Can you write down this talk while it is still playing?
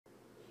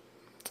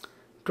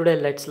Today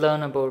let's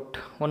learn about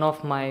one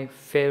of my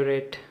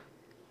favorite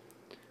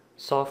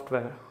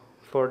software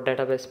for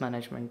database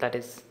management, that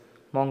is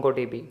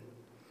MongoDB.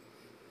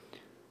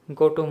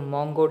 Go to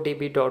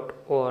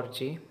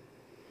mongodb.org.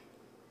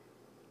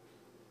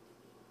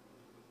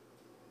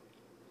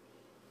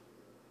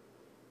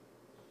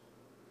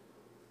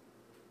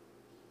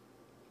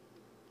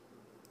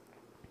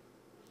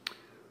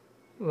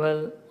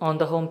 Well, on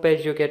the home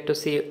page you get to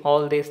see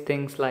all these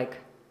things like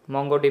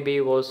MongoDB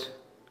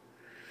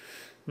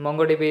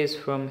is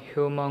from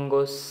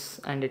Humongous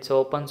and it's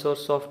open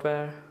source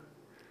software,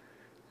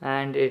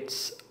 and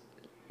it's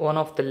one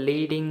of the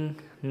leading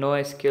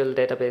NoSQL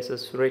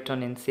databases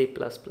written in C++.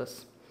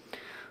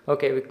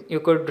 Okay,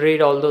 you could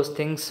read all those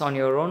things on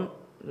your own.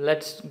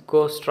 Let's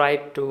go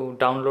straight to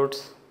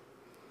downloads.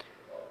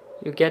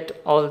 You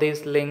get all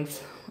these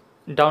links.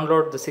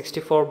 Download the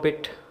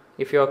 64-bit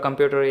if your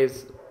computer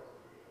is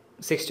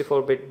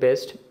 64-bit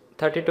based.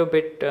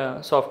 32-bit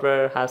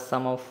software has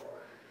some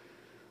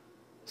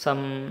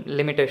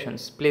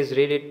limitations. Please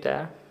read it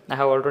there. I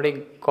have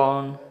already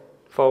gone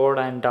forward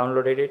and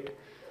downloaded it.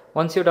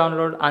 Once you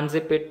download,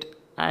 unzip it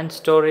and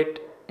store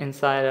it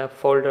inside a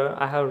folder.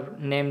 I have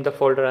named the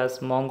folder as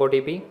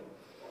MongoDB.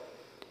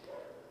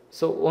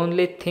 So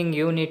only thing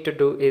you need to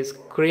do is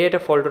create a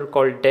folder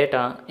called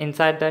data.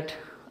 Inside that,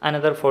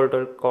 another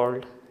folder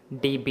called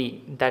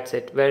DB. That's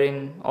it,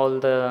 wherein all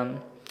the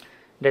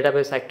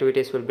database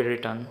activities will be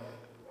written.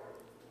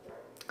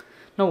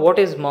 Now, what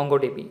is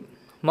MongoDB?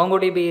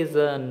 MongoDB is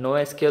a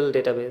NoSQL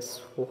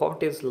database.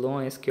 What is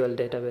NoSQL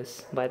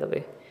database, by the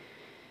way?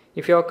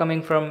 If you are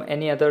coming from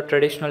any other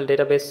traditional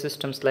database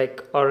systems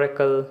like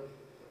Oracle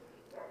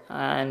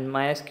and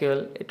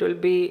MySQL, it will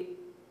be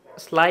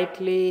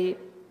slightly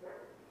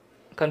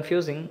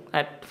confusing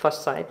at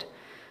first sight.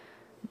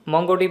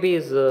 MongoDB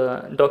is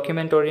a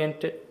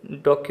document-oriented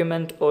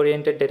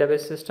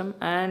database system,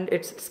 and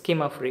it's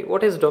schema-free.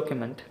 What is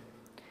document?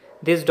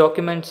 These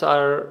documents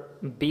are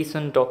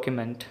BSON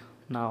document.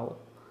 Now,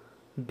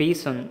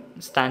 BSON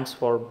stands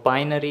for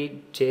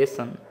binary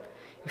JSON.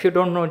 If you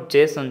don't know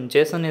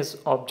JSON is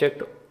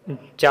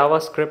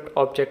JavaScript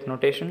object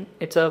notation.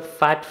 It's a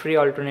fat-free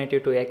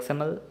alternative to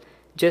XML.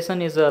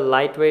 JSON is a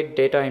lightweight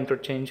data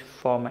interchange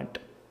format.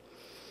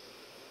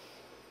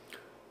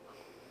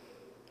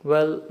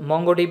 Well,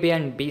 MongoDB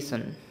and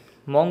BSON.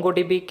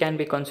 MongoDB can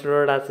be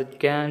considered as a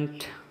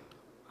giant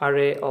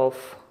array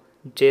of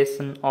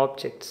JSON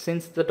objects.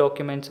 Since the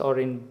documents are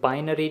in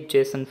binary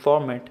JSON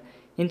format,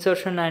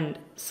 insertion and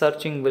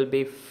searching will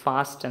be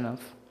fast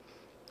enough.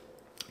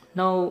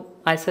 Now,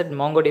 I said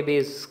MongoDB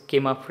is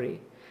schema-free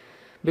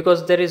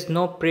because there is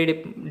no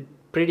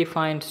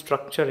predefined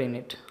structure in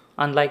it.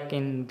 Unlike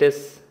in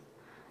this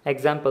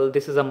example,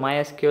 this is a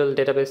MySQL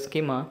database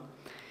schema.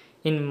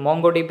 In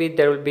MongoDB,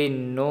 there will be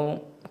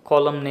no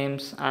column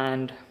names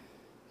and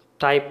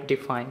type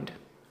defined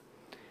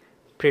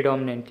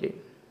predominantly.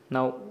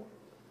 Now,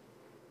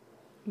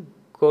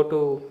 go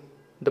to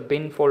the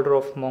bin folder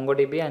of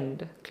MongoDB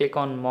and click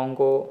on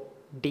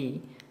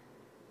MongoD,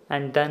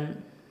 and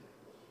then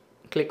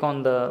click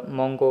on the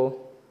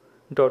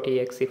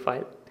mongo.exe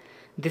file.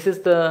 This is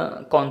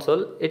the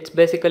console. It's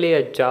basically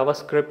a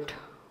JavaScript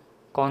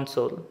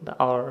console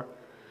or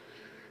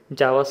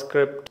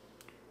JavaScript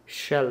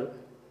shell.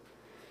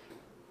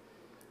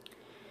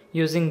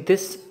 Using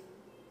this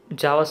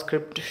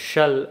JavaScript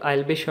shell,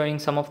 I'll be showing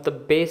some of the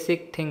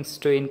basic things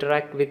to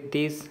interact with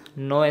this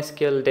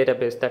NoSQL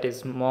database, that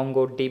is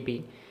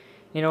MongoDB.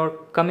 In our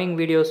coming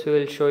videos, we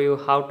will show you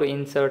how to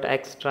insert,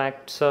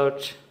 extract,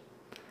 search,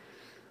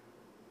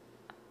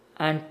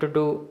 and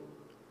to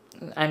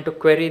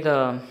query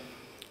the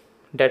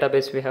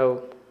database we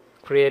have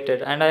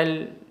created. And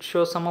I'll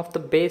show some of the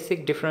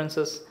basic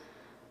differences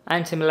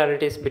and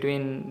similarities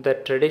between the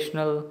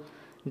traditional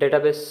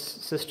database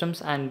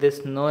systems and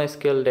this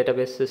NoSQL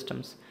database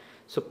systems.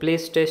 So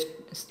please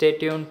stay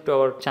tuned to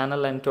our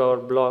channel and to our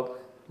blog.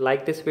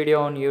 Like this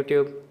video on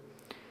YouTube.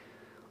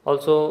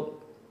 Also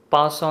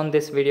pass on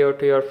this video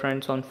to your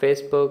friends on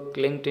Facebook,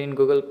 LinkedIn,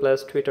 Google+,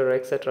 Twitter,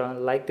 etc.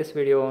 Like this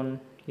video on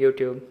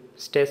YouTube.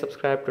 Stay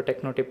subscribed to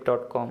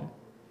technotip.com.